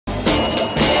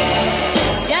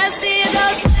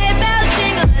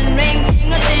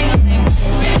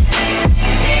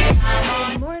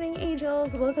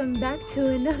welcome back to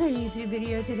another YouTube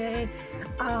video today.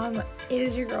 It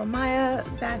is your girl Maya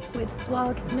back with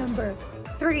vlog number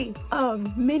 3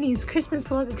 of Minnie's Christmas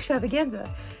vlog extravaganza.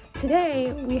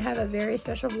 Today we have a very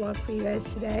special vlog for you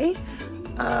guys today.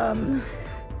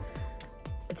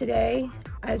 Today,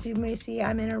 as you may see,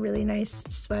 I'm in a really nice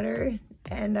sweater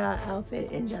and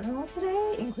outfit in general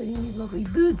today, including these lovely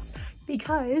boots,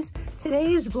 because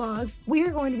today's vlog we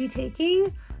are going to be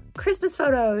taking Christmas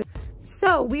photos.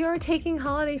 So we are taking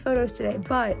holiday photos today,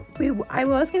 but I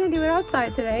was gonna do it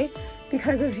outside today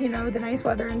because of, you know, the nice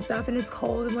weather and stuff, and it's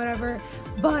cold and whatever.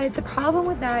 But the problem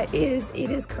with that is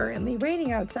it is currently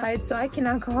raining outside, so I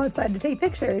cannot go outside to take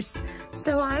pictures.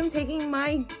 So I'm taking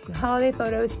my holiday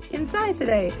photos inside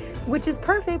today, which is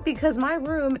perfect because my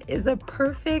room is a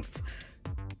perfect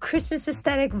Christmas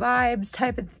aesthetic vibes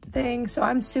type of thing. So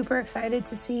I'm super excited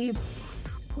to see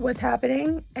what's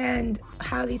happening and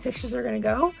how these pictures are gonna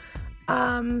go.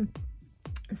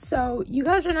 So you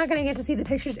guys are not gonna get to see the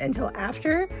pictures until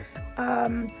after,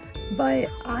 but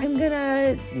I'm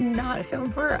gonna not film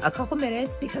for a couple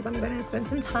minutes because I'm gonna spend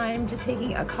some time just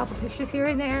taking a couple pictures here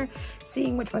and there,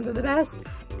 seeing which ones are the best,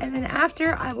 and then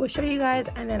after I will show you guys,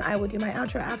 and then I will do my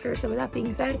outro after. So with that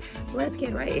being said, let's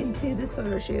get right into this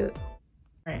photo shoot.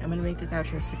 All right, I'm gonna make this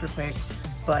outro super quick,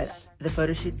 but the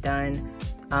photo shoot's done.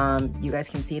 You guys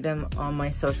can see them on my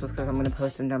socials because I'm gonna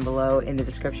post them down below in the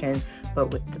description. But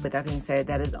with that being said,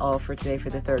 that is all for today for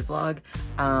the third vlog.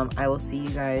 I will see you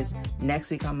guys next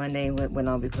week on Monday when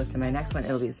I'll be posting my next one.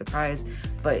 It'll be a surprise.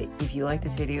 But if you like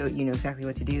this video, you know exactly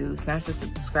what to do. Smash the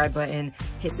subscribe button,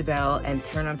 hit the bell, and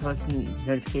turn on post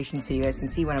notifications so you guys can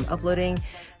see when I'm uploading.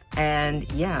 And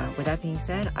yeah, with that being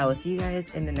said, I will see you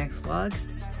guys in the next vlog.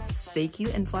 Stay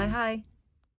cute and fly high.